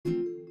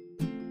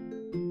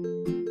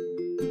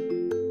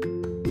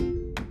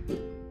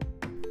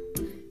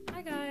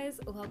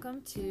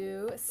welcome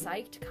to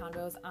Psyched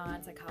Convos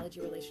on Psychology,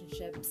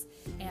 Relationships,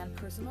 and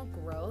Personal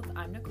Growth.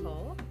 I'm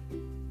Nicole.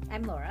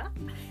 I'm Laura.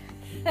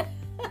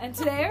 And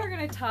today we're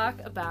going to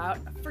talk about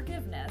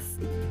forgiveness.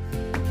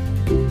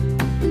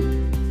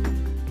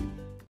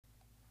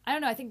 I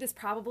don't know, I think this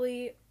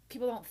probably,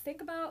 people don't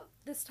think about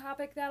this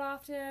topic that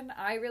often.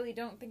 I really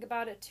don't think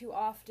about it too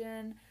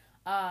often.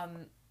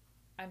 I'm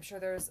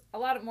sure there's a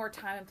lot more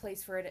time and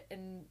place for it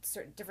in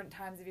certain different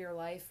times of your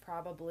life,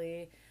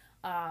 probably.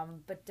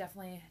 But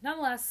definitely,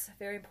 nonetheless,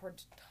 very important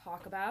to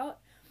talk about.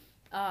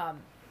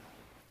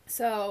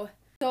 So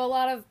a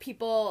lot of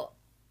people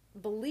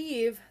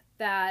believe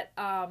that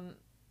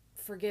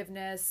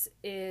forgiveness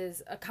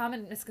is a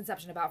common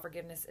misconception about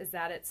forgiveness is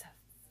that it's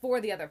for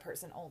the other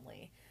person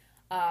only.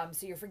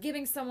 So you're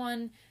forgiving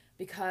someone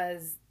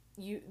because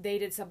they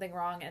did something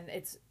wrong, and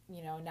it's,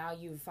 now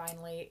you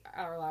finally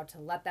are allowed to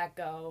let that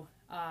go.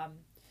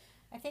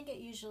 I think it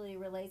usually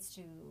relates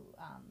to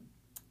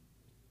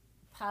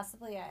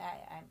possibly,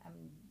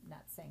 I'm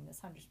not saying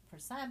this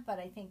 100%, but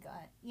I think,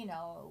 a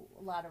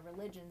lot of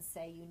religions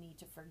say you need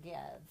to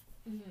forgive.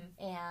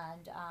 Mm-hmm.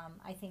 And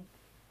I think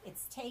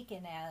it's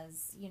taken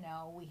as,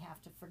 we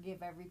have to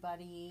forgive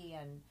everybody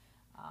and,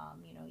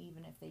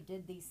 even if they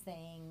did these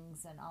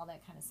things and all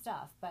that kind of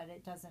stuff. But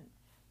it doesn't,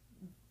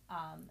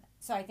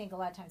 so I think a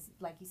lot of times,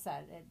 like you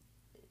said,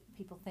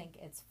 people think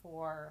it's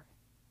for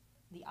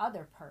the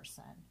other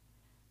person.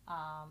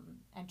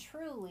 And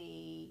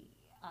truly,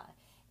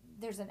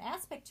 there's an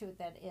aspect to it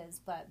that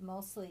is, but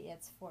mostly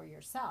it's for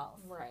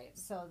yourself. Right.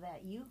 So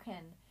that you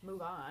can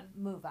move on.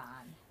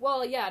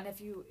 Well, yeah, and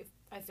if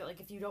I feel like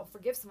if you don't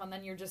forgive someone,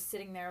 then you're just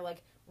sitting there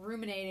like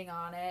ruminating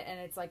on it, and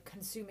it's like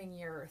consuming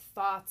your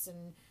thoughts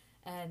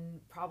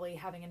and probably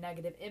having a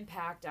negative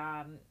impact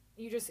on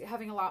you, just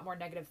having a lot more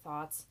negative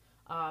thoughts,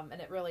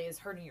 and it really is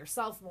hurting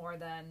yourself more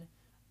than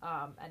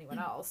anyone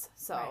else.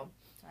 So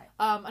right.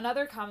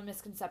 Another common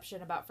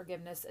misconception about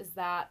forgiveness is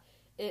that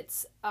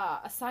it's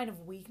a sign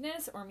of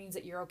weakness or means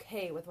that you're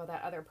okay with what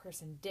that other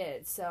person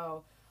did.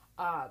 So,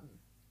 I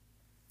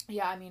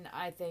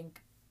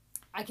think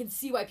I can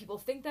see why people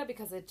think that,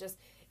 because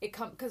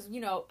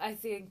I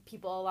think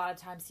people a lot of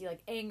times see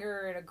like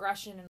anger and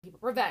aggression and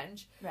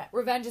revenge. Right.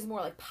 Revenge is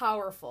more like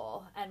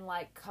powerful and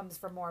like comes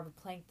from more of a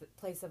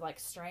place of like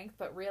strength,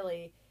 but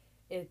really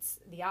it's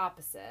the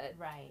opposite.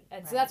 Right.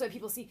 And so that's why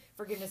people see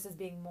forgiveness as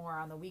being more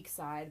on the weak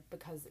side,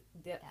 because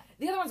the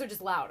other ones are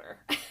just louder.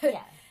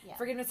 Yeah.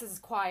 Forgiveness is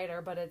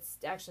quieter, but it's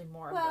actually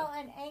more. Well,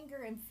 and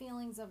anger and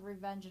feelings of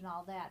revenge and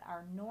all that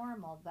are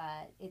normal,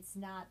 but it's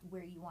not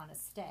where you want to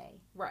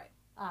stay. Right.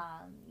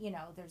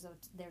 There's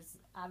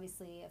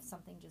obviously, if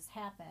something just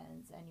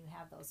happens and you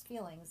have those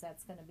feelings,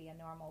 that's going to be a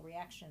normal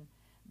reaction.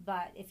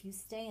 But if you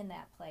stay in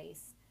that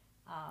place,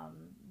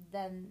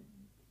 then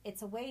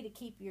it's a way to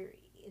keep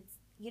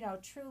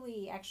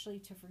truly actually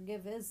to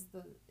forgive is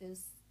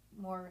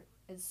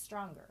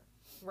stronger.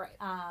 Right.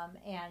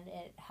 And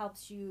it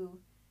helps you,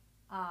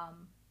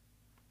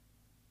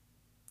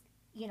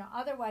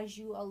 otherwise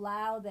you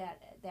allow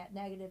that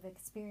negative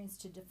experience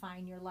to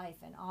define your life,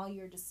 and all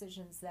your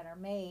decisions that are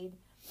made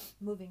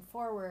moving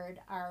forward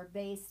are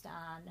based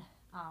on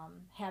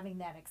having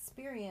that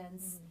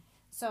experience. Mm-hmm.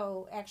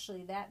 So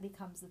actually that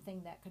becomes the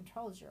thing that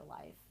controls your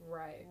life.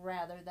 Right.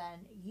 Rather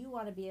than you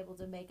want to be able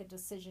to make a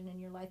decision in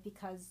your life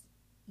because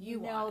you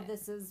know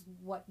this is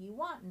what you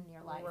want in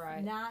your life.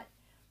 Right. Not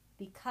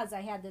because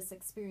I had this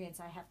experience,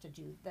 I have to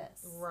do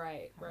this.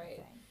 Right.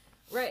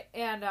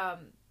 And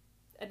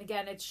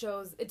again,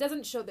 it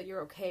doesn't show that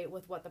you're okay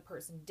with what the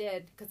person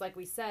did, because like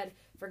we said,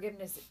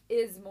 forgiveness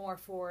is more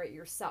for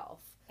yourself.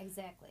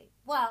 Exactly.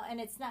 Well, and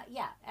it's not,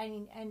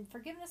 and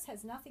forgiveness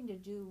has nothing to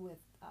do with,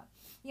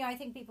 I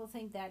think people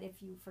think that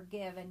if you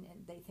forgive and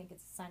they think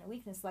it's a sign of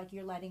weakness, like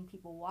you're letting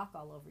people walk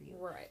all over you.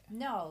 Right.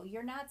 No,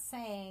 you're not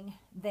saying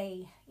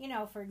they,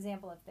 for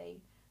example, if they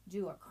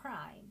do a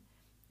crime,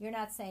 you're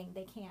not saying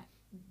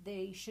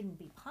they shouldn't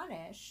be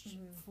punished,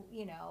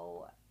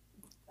 Mm-hmm.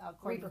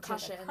 According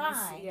repercussions, to the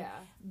crime. yeah.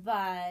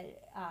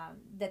 But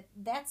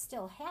that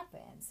still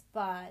happens.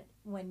 But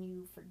when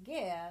you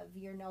forgive,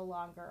 you're no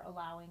longer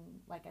allowing,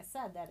 like I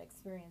said, that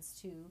experience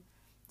to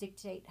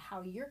dictate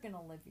how you're going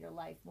to live your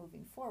life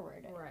moving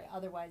forward. Right.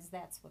 Otherwise,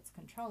 that's what's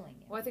controlling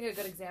you. Well, I think a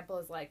good example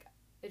is like,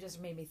 it just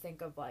made me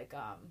think of like,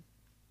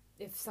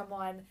 if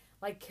someone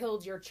like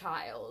killed your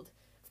child,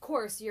 of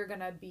course you're going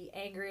to be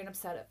angry and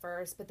upset at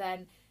first, but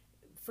then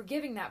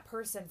forgiving that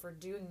person for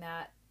doing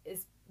that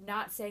is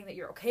not saying that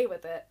you're okay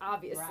with it,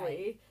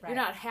 obviously. Right. You're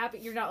not happy,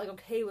 you're not like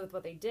okay with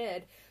what they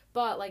did,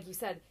 but like you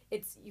said,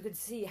 you can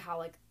see how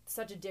like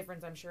such a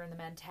difference, I'm sure, in the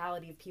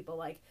mentality of people.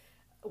 Like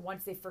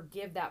once they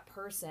forgive that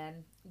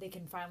person, they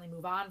can finally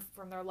move on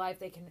from their life.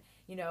 They can,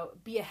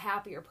 be a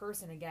happier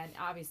person again,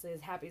 obviously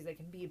as happy as they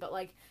can be, but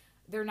like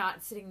they're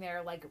not sitting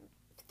there like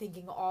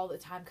thinking all the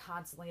time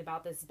constantly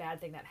about this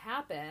bad thing that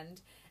happened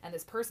and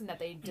this person that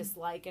they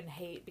dislike and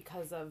hate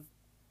because of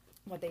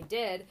what they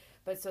did.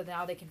 But so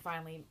now they can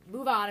finally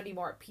move on and be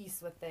more at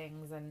peace with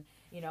things, and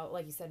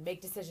like you said,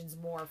 make decisions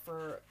more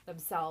for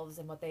themselves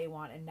and what they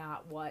want, and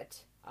not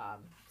what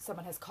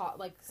someone has caught,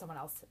 like someone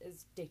else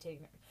is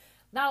dictating,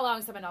 not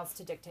allowing someone else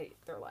to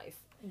dictate their life.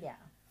 Yeah.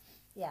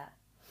 Yeah.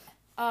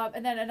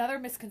 And then another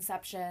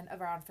misconception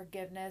around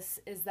forgiveness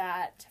is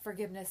that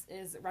forgiveness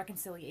is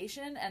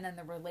reconciliation, and then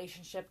the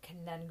relationship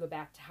can then go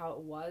back to how it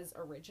was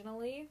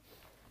originally.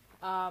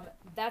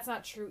 That's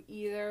not true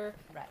either.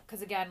 Right.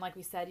 Because again, like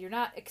we said, you're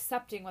not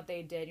accepting what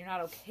they did. You're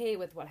not okay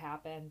with what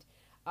happened.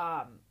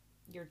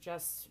 You're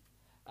just,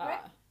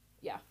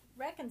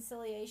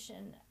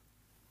 Reconciliation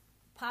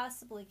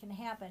possibly can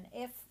happen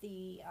if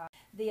the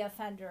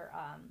offender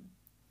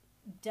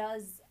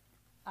does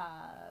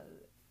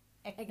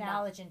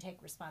acknowledge and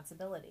take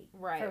responsibility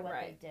for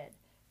what they did.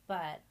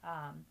 But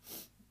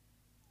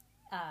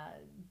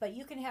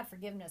you can have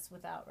forgiveness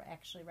without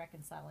actually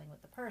reconciling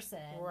with the person.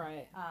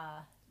 Right.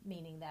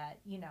 Meaning that,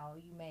 you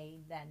may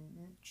then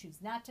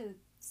choose not to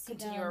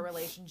continue a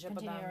relationship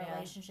with them.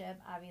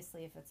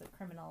 Obviously, if it's a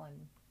criminal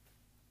and,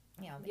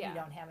 you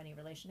don't have any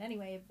relation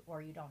anyway, or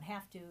you don't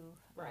have to.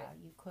 Right.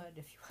 You could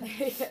if you want.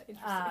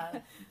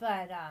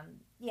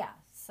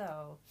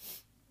 So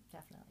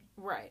definitely.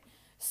 Right.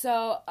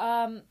 So,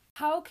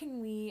 how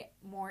can we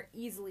more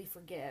easily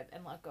forgive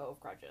and let go of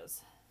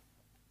grudges?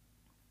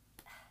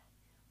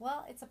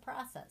 Well, it's a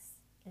process.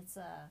 It's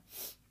well,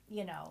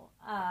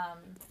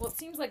 it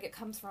seems like it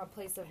comes from a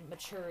place of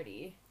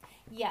maturity.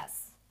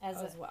 Yes.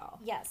 As well.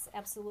 Yes,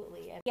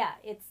 absolutely. And yeah,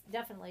 it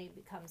definitely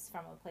comes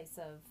from a place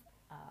of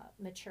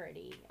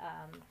maturity.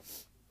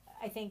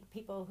 I think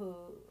people who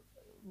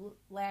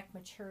lack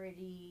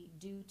maturity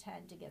do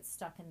tend to get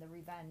stuck in the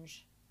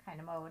revenge kind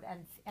of mode,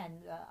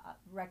 and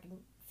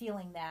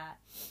feeling that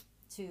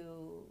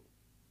to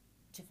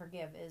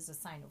forgive is a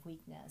sign of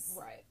weakness,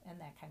 right,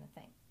 and that kind of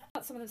thing.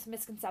 Some of those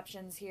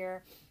misconceptions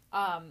here.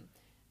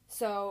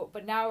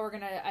 But now we're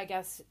gonna, I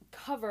guess,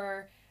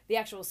 cover the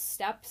actual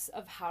steps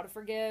of how to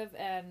forgive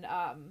and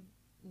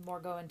more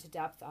go into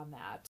depth on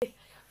that.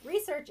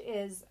 Research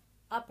is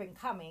up and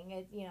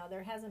coming.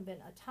 There hasn't been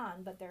a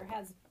ton, but there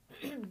has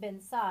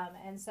been some,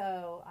 and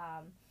so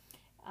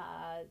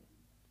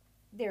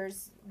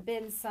there's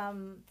been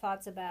some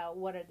thoughts about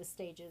what are the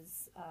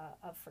stages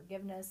of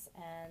forgiveness,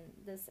 and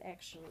this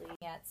actually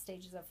at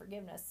stages of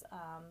forgiveness.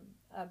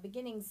 A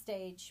beginning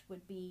stage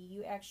would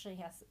be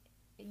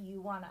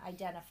you want to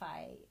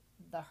identify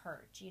the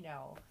hurt.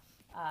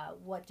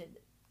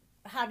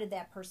 How did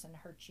that person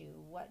hurt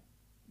you?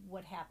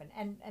 What happened?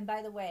 And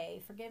by the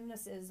way,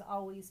 forgiveness is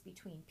always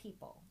between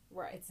people.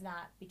 Right. It's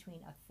not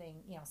between a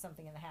thing,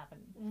 something that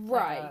happened.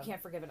 Right. You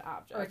can't forgive an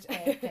object.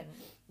 Earthquake and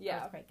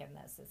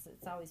this.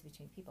 It's always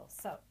between people.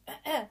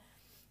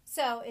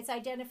 So it's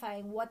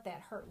identifying what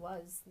that hurt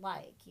was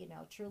like,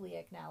 truly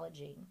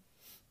acknowledging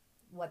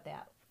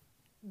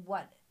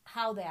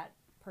how that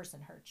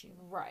person hurt you.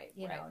 Right.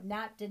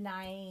 Not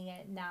denying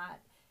it, not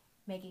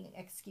making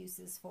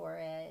excuses for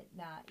it,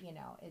 not,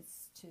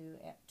 it's to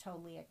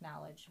totally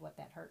acknowledge what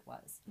that hurt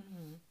was.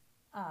 Mm-hmm.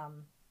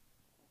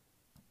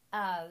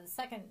 The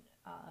second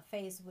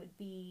phase would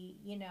be,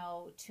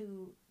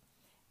 to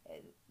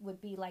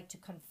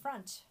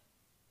confront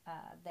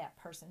that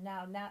person.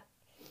 Now,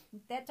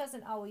 that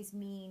doesn't always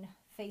mean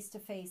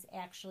face-to-face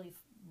actually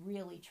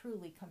really,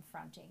 truly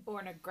confronting. Or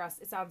an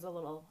aggressive, it sounds a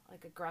little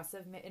like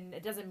aggressive, and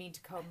it doesn't mean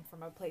to come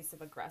from a place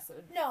of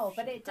aggressive. No,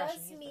 but it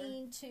does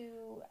mean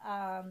to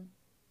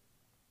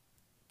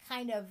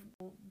kind of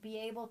be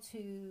able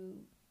to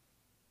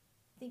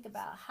think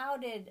about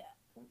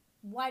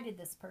why did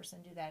this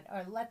person do that,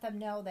 or let them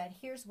know that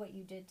here's what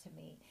you did to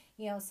me.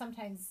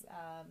 Sometimes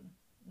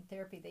in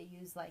therapy they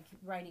use like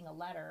writing a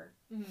letter.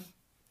 Mm-hmm.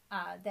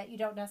 That you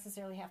don't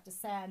necessarily have to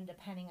send,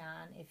 depending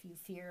on if you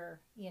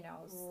fear,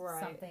 right,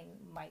 something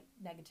might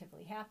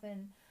negatively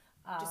happen.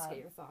 Just get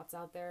your thoughts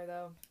out there,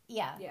 though.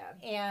 Yeah.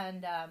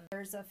 And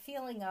there's a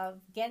feeling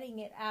of getting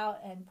it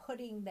out and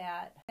putting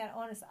that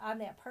onus on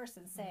that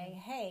person, saying,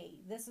 mm-hmm, hey,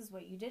 this is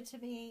what you did to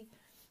me.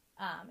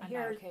 I'm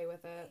not okay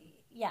with it.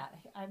 Yeah,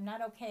 I'm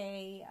not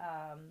okay.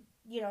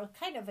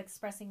 Kind of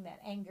expressing that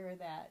anger,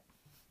 that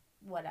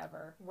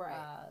whatever,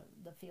 right,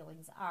 the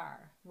feelings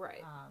are.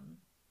 Right.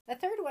 The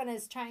third one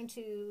is trying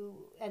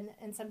to,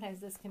 and sometimes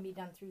this can be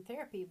done through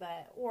therapy,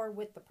 or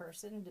with the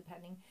person,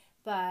 depending,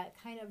 but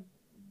kind of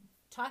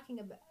trying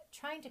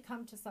to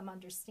come to some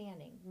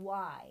understanding.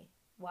 Why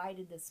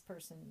did this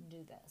person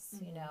do this?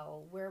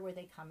 Mm-hmm. Where were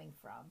they coming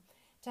from?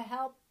 To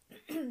help,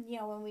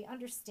 when we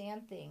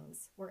understand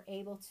things, we're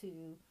able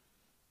to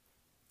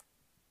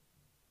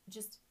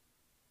just...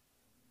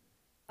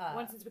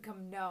 once it's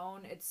become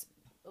known, it's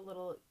a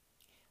little...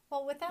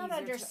 Well, without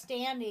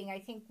understanding, I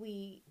think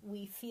we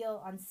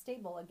feel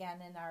unstable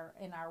again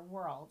in our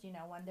world.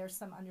 When there's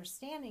some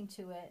understanding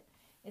to it,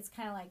 it's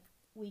kind of like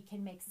we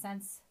can make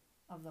sense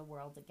of the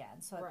world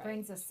again. So it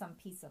brings us some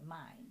peace of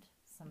mind.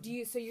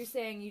 So you're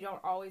saying you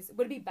don't always...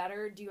 Would it be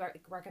better, do you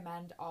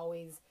recommend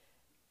always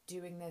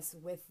doing this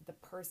with the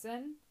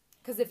person?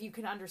 Because if you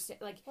can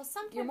understand...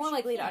 sometimes you're more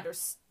likely to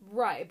understand...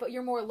 Right, but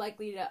you're more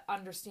likely to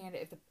understand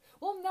it if the...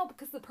 Well, no,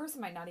 because the person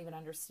might not even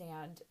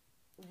understand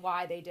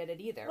why they did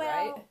it either,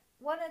 right?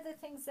 One of the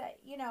things that,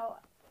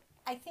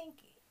 I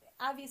think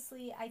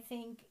obviously, I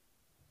think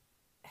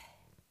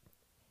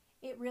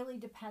it really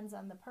depends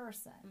on the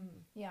person.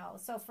 You know,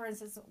 so for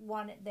instance,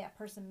 that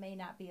person may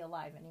not be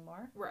alive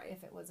anymore. Right.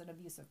 If it was an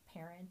abusive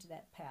parent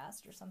that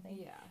passed or something.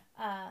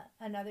 Yeah.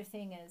 Another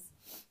thing is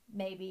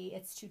maybe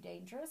it's too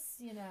dangerous,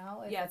 you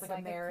know, if Yeah, it's like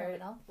a marriage.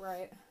 criminal.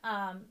 Right.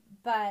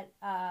 But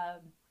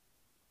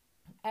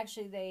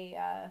actually they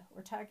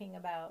were talking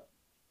about,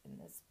 in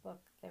this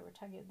book, they're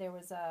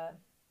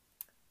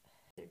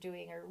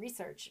doing a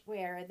research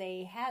where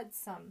they had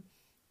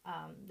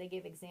they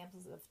gave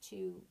examples of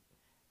two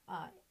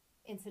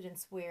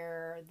incidents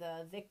where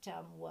the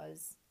victim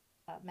was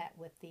met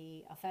with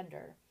the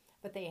offender,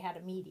 but they had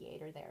a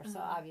mediator there, so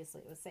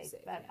obviously it was safe.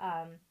 But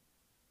yeah.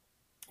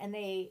 And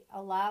they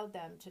allowed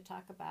them to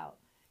talk about,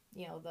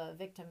 you know, the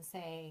victim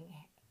saying,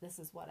 "This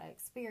is what I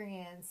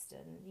experienced,"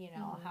 and you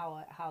know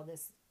how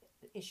this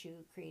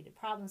issue created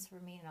problems for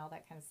me, and all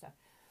that kind of stuff.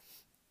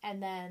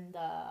 And then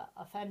the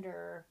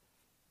offender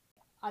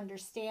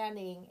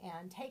understanding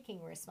and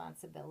taking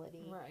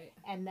responsibility, right,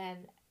 and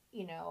then,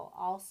 you know,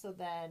 also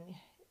then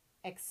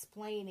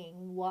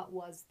explaining what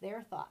was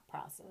their thought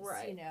process,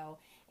 right, you know,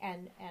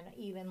 and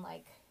even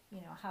like,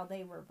 you know, how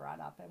they were brought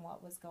up and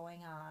what was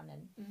going on,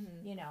 and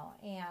you know,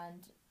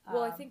 and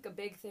well, I think a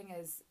big thing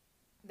is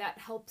that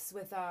helps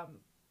with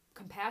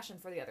compassion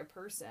for the other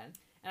person,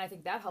 and I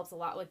think that helps a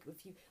lot. Like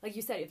if you, like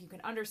you said, if you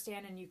can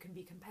understand and you can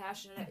be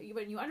compassionate,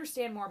 when you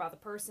understand more about the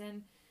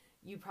person,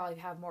 you probably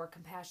have more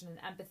compassion and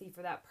empathy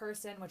for that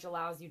person, which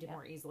allows you to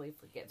more easily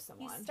forgive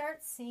someone. You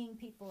start seeing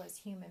people as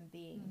human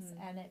beings,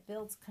 and it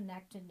builds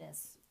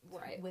connectedness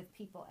with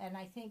people. And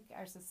I think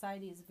our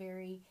society is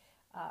very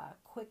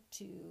quick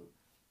to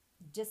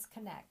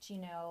disconnect,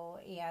 you know,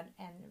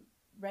 and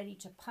ready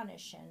to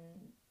punish, and,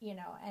 you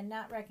know, and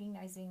not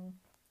recognizing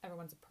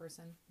everyone's a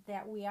person,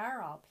 that we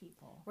are all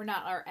people. We're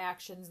not our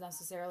actions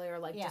necessarily, or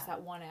like just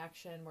that one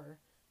action.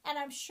 And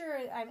I'm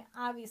sure,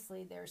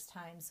 obviously there's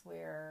times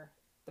where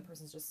the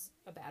person's just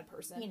a bad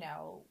person. You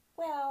know,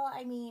 well,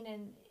 I mean,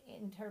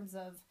 in terms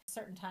of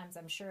certain times,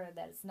 I'm sure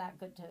that it's not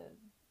good to,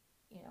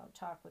 you know,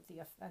 talk with the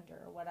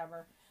offender or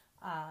whatever.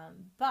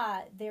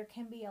 But there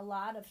can be a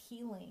lot of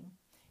healing.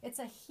 It's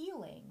a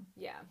healing.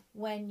 Yeah.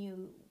 When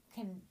you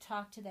can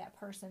talk to that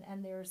person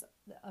and there's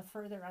a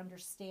further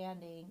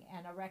understanding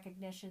and a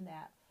recognition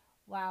that,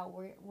 wow,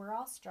 we're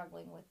all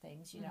struggling with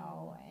things, you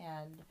know,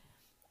 and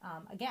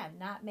again,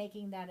 not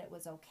making that it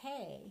was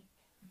okay,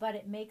 but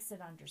it makes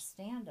it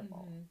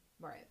understandable.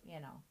 Right. You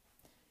know.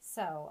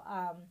 So,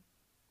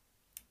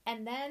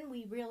 and then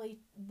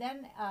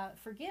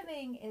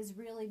forgiving is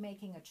really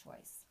making a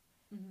choice.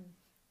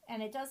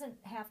 And it doesn't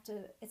have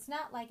to, it's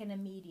not like an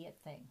immediate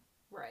thing.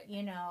 Right.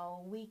 You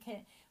know, we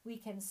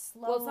can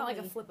slowly. Well, it's not like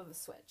a flip of a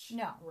switch.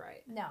 No.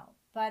 Right. No.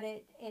 But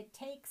it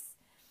takes,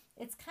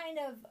 it's kind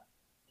of,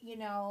 you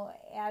know,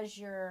 as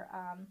you're,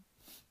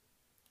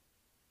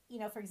 you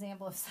know, for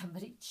example, if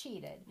somebody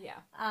cheated.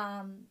 Yeah.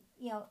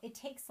 You know, it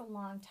takes a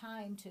long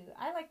time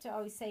I like to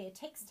always say it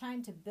takes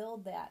time to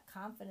build that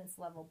confidence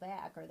level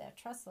back, or that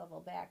trust level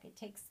back.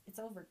 It's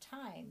over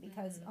time,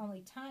 because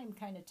only time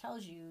kind of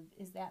tells you,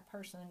 is that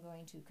person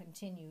going to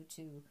continue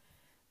to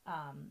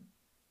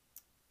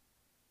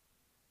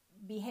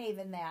behave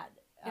in that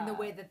in the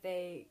way that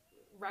they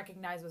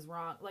recognize was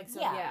wrong, like, so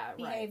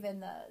behave in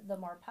the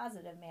more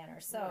positive manner.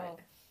 So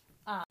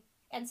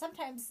and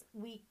sometimes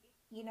we,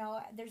 you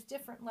know, there's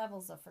different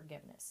levels of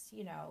forgiveness,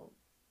 you know,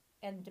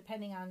 and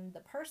depending on the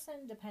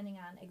person, depending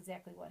on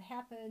exactly what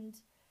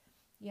happened,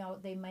 you know,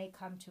 they may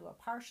come to a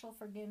partial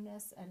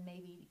forgiveness and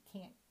maybe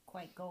can't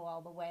quite go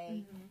all the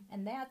way.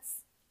 And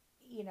that's,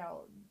 you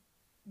know,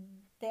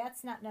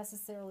 that's not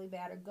necessarily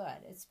bad or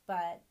good.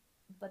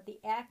 But the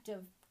act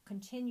of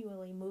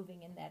continually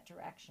moving in that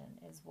direction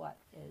is what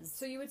is.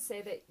 So you would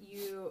say that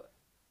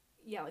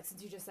like,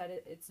 since you just said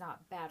it's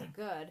not bad or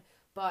good,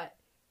 but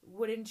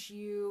wouldn't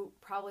you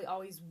probably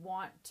always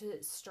want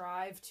to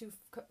strive to,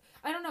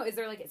 I don't know, is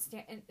there like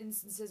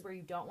instances where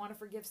you don't want to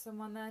forgive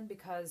someone then?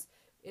 Because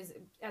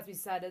as we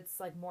said, it's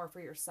like more for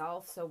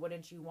yourself, so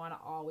wouldn't you want to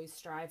always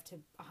strive to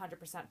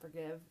 100%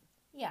 forgive?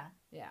 Yeah,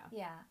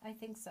 I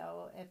think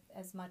so. If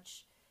as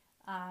much,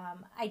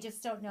 I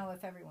just don't know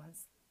if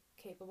everyone's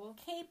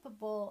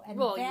capable,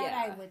 and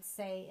I would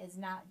say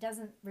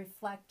doesn't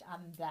reflect on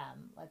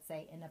them, let's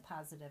say, in a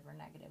positive or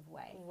negative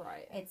way.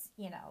 Right. It's,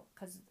 you know,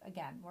 because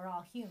again, we're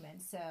all human,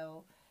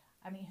 so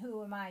I mean,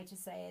 who am I to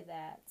say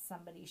that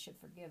somebody should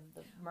forgive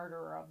the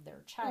murderer of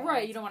their child?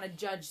 Right, you don't want to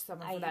judge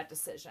someone for that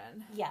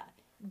decision. Yeah,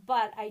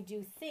 but I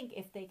do think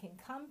if they can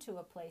come to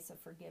a place of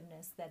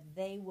forgiveness, that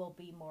they will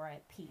be more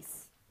at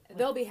peace.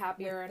 They'll be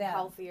happier and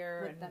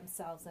healthier with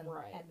themselves and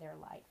their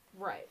life.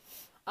 Right.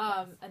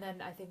 And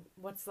then I think,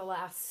 what's the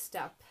last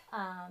step?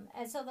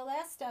 And so the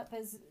last step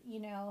is, you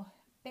know,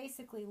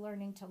 basically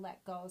learning to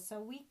let go.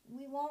 So we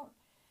won't,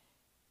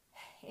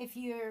 if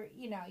you're,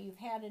 you know, you've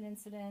had an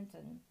incident,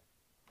 and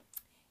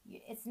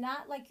it's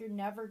not like you're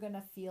never going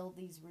to feel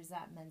these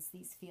resentments,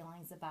 these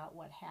feelings about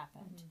what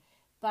happened.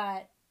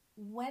 But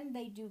when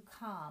they do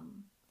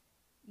come,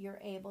 you're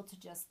able to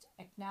just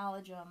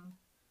acknowledge them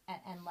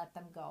and let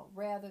them go,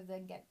 rather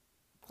than get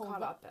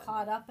caught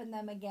up in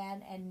them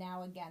again, and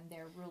now again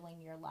they're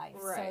ruling your life.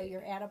 Right. So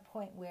you're at a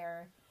point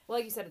where, well,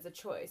 like you said, it's a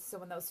choice. So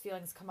when those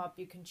feelings come up,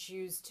 you can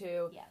choose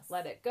to yes,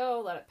 let it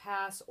go, let it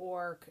pass,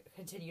 or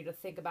continue to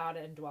think about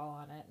it and dwell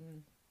on it.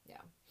 And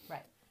yeah,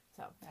 right.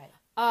 So right.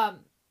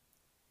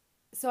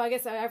 So I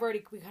guess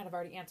we kind of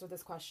already answered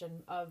this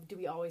question of, do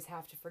we always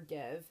have to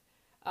forgive?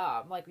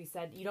 Like we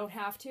said, you don't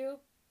have to,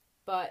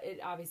 but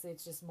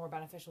it's just more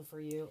beneficial for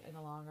you in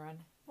the long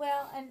run.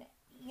 Well, and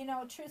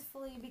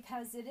truthfully,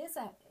 because it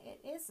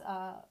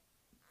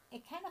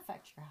can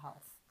affect your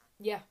health.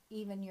 Yeah.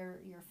 Even your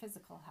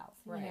physical health.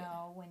 Right.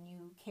 When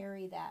you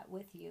carry that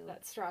with you.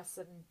 That stress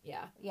and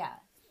yeah. Yeah.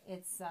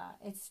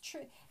 It's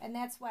true. And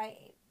that's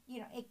why,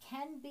 it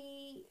can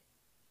be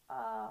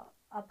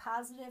a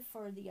positive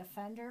for the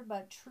offender,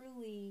 but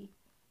truly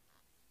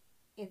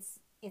it's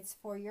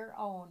for your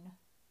own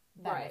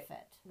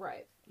benefit.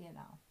 Right.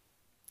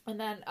 And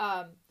then,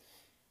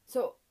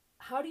 so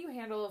how do you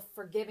handle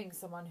forgiving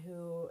someone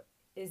who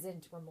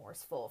isn't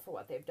remorseful for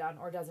what they've done,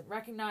 or doesn't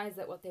recognize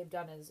that what they've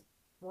done is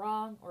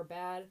wrong or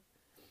bad,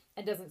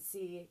 and doesn't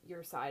see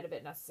your side of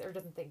it necessarily, or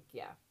doesn't think,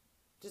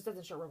 just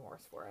doesn't show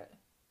remorse for it?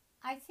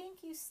 I think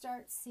you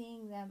start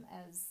seeing them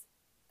as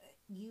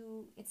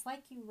it's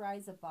like you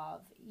rise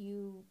above.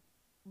 You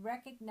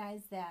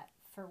recognize that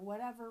for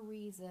whatever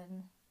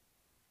reason,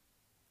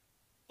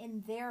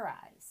 in their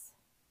eyes,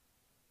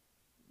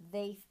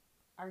 they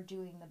are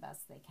doing the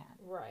best they can.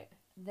 Right.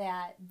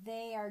 That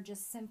they are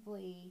just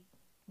simply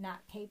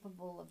not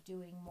capable of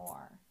doing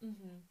more.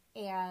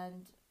 Mm-hmm.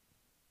 And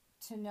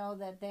to know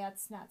that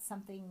that's not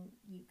something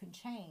you can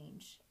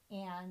change.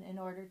 And in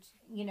order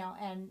to,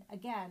 and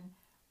again,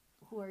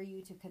 who are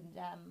you to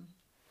condemn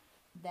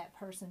that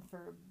person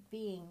for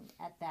being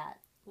at that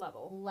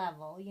level?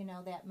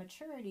 That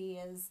maturity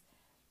is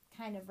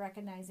kind of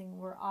recognizing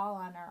we're all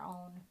on our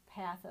own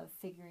path of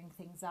figuring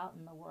things out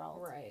in the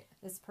world. Right.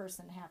 This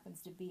person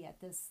happens to be at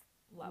this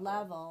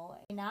level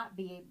and not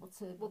be able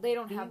to. Well, they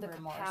don't have the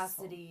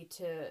capacity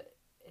to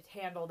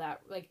handle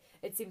that. Like,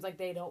 it seems like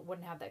they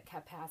wouldn't have that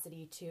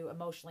capacity to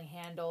emotionally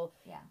handle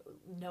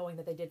knowing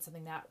that they did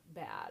something that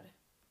bad,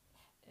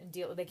 and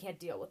they can't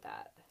deal with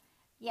that.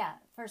 Yeah,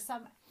 for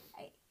some,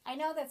 I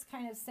know that's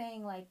kind of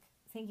saying, like,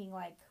 thinking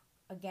like,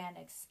 again,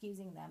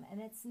 excusing them,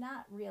 and it's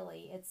not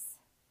really.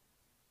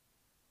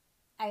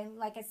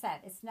 Like I said,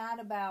 it's not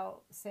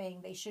about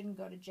saying they shouldn't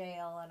go to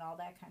jail and all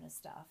that kind of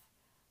stuff,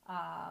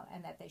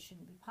 and that they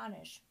shouldn't be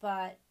punished.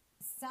 But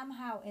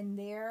somehow in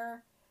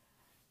their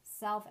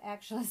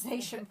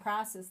self-actualization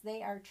process,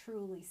 they are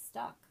truly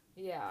stuck.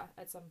 Yeah,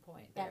 at some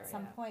point. At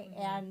some point,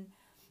 mm-hmm.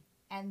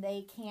 and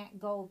they can't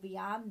go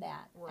beyond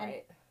that.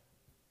 Right. And,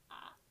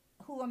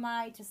 who am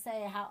I to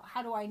say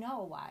how do I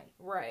know why?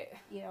 Right.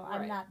 Right.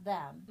 I'm not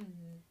them.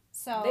 Mm-hmm.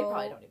 So they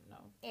probably don't even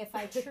know. If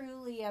I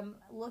truly am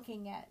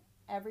looking at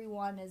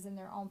everyone as in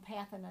their own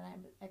path, and then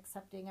I'm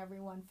accepting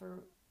everyone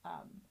for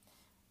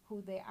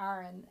who they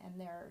are and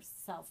their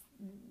self,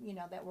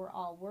 that we're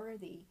all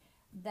worthy,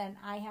 then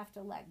I have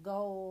to let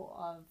go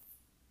of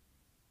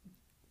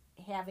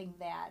having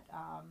that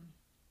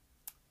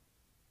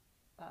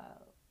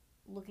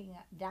looking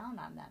down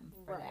on them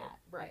for that.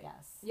 Right. I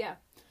guess. Yeah.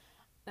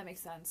 That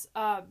makes sense.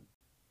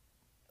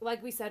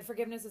 Like we said,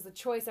 forgiveness is a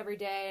choice every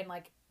day, and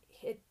like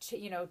it,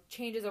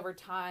 changes over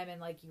time,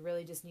 and like you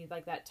really just need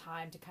like that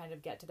time to kind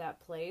of get to that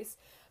place.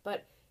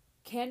 But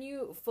can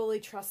you fully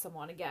trust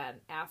someone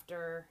again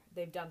after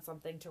they've done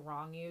something to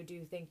wrong you? Do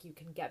you think you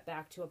can get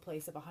back to a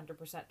place of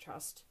 100%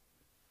 trust?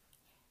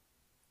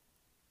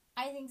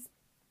 I think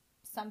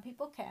some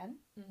people can.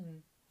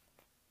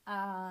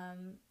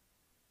 Mm-hmm.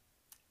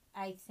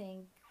 I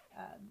think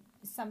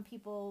some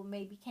people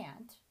maybe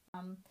can't.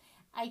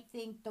 I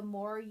think the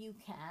more you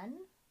can,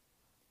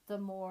 the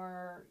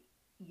more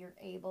you're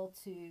able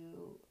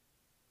to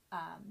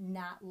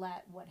not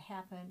let what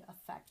happened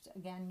affect,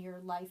 again,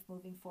 your life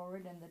moving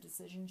forward and the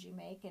decisions you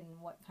make and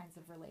what kinds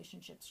of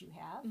relationships you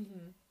have.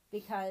 Mm-hmm.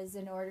 Because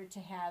in order to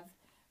have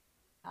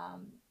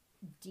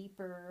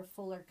deeper,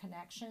 fuller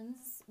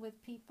connections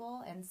with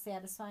people and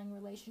satisfying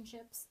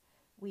relationships,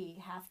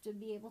 we have to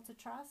be able to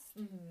trust.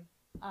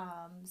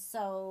 Mm-hmm.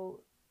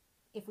 So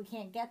if we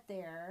can't get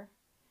there,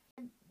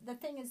 the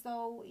thing is,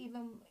 though,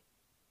 even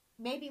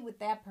maybe with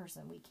that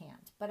person we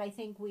can't, but I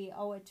think we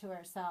owe it to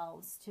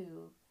ourselves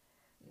to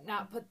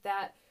not put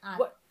that on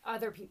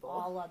other people,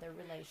 all other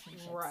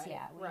relationships. Right.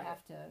 Yeah, we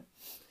have to.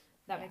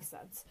 That makes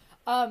sense.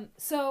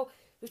 So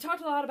we've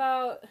talked a lot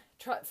about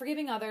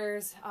forgiving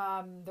others.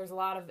 There's a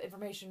lot of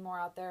information more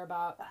out there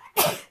about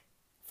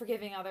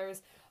forgiving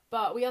others.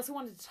 But we also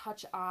wanted to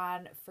touch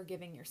on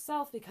forgiving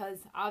yourself, because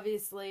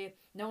obviously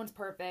no one's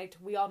perfect.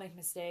 We all make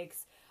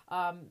mistakes.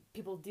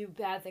 People do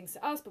bad things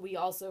to us, but we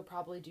also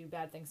probably do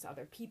bad things to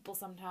other people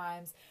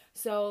sometimes.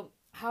 So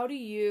how do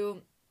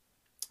you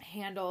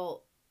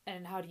handle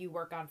and how do you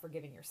work on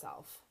forgiving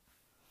yourself?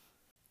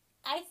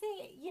 I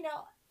think,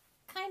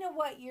 kind of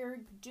what you're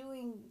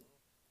doing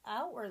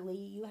outwardly,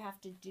 you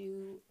have to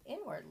do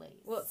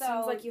inwardly. Well, it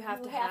seems like you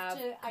have to have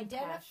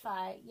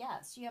identify.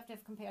 Yes, you have to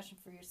have compassion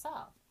for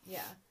yourself. Yeah.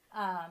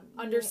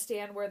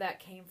 Understand where that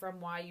came from,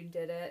 why you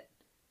did it,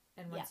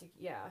 and once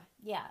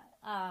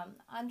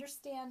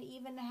understand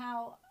even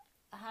how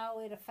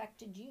it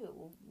affected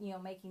you.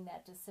 Making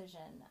that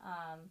decision.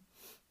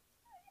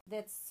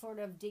 That's sort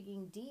of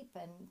digging deep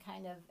and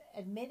kind of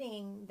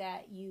admitting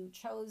that you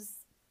chose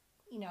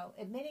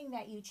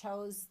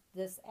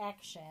this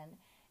action,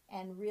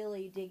 and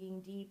really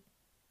digging deep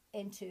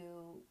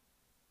into,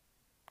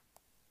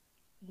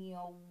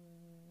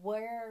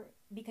 where,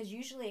 because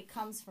usually it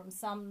comes from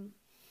some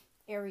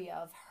area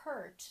of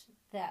hurt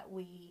that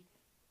we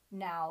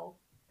now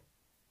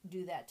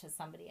do that to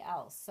somebody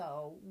else.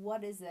 So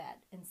what is that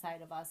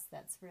inside of us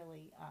that's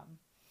really,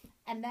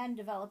 and then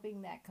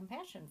developing that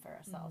compassion for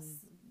ourselves,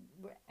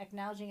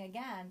 acknowledging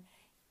again,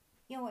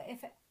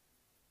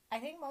 I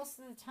think most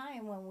of the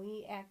time when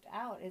we act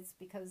out, it's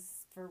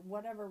because for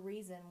whatever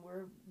reason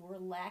we're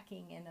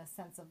lacking in a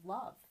sense of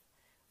love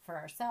for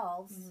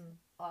ourselves.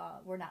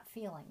 We're not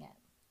feeling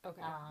it.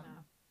 Okay.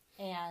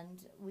 And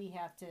we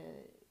have to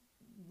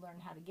learn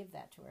how to give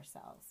that to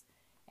ourselves,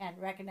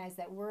 and recognize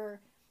that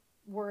we're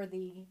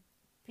worthy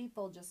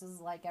people just as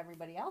like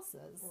everybody else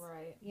is.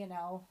 Right. It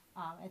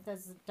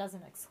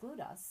doesn't exclude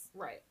us.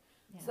 Right.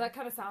 So that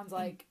kind of sounds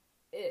like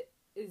it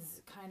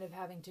is kind of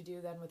having to do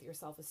then with your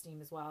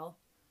self-esteem as well.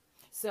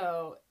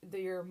 So that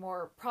you're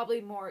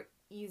probably more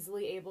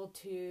easily able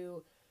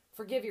to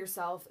forgive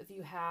yourself if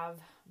you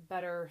have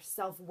better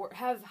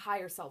have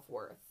higher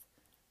self-worth.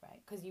 Right.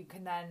 Because you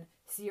can then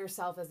see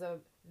yourself as a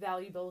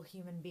valuable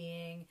human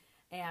being,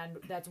 and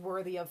that's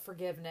worthy of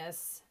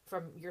forgiveness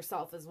from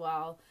yourself as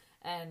well.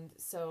 And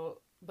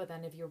so, but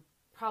then if you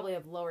probably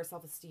have lower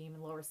self-esteem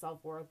and lower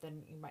self-worth,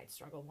 then you might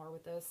struggle more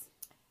with this.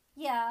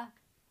 Yeah.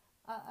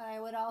 I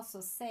would also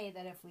say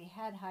that if we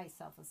had high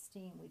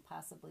self-esteem, we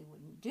possibly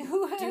wouldn't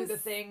do the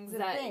things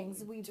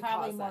we'd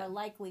probably more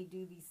likely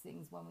do these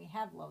things when we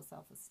have low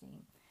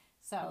self-esteem.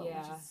 So,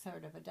 which is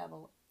sort of a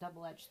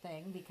double-edged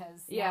thing,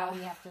 because now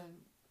we have to.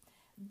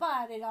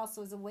 But it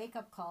also is a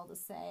wake-up call to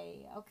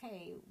say,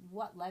 okay,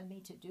 what led me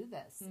to do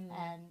this?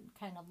 And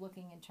kind of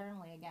looking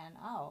internally again,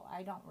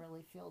 I don't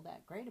really feel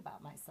that great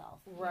about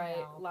myself.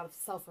 Right. A lot of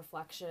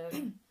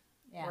self-reflection.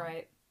 Yeah.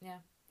 Right. Yeah,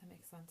 that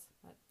makes sense.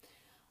 But...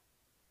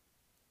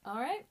 All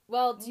right.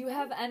 Well, do you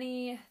have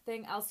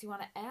anything else you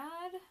want to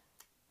add?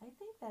 I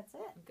think that's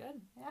it.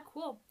 Good. Yeah.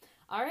 Cool.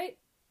 All right.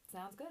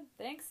 Sounds good.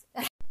 Thanks.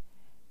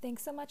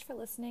 Thanks so much for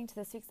listening to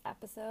this week's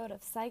episode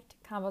of Psyched,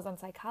 Convos on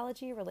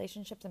Psychology,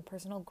 Relationships, and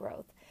Personal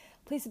Growth.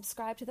 Please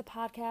subscribe to the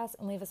podcast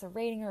and leave us a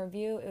rating or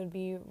review. It would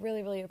be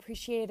really, really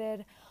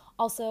appreciated.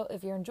 Also,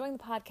 if you're enjoying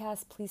the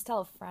podcast, please tell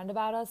a friend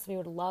about us. We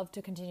would love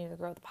to continue to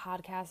grow the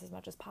podcast as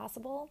much as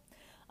possible.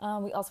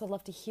 We also would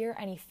love to hear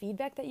any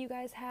feedback that you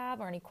guys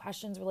have or any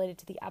questions related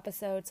to the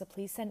episode, so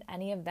please send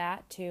any of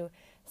that to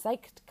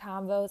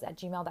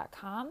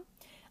psychedconvos@gmail.com.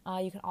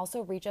 You can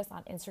also reach us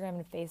on Instagram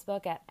and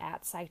Facebook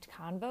at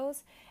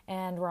psychedconvos,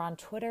 and we're on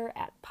Twitter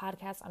at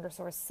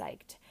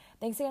podcast_psyched.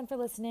 Thanks again for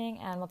listening,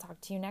 and we'll talk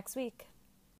to you next week.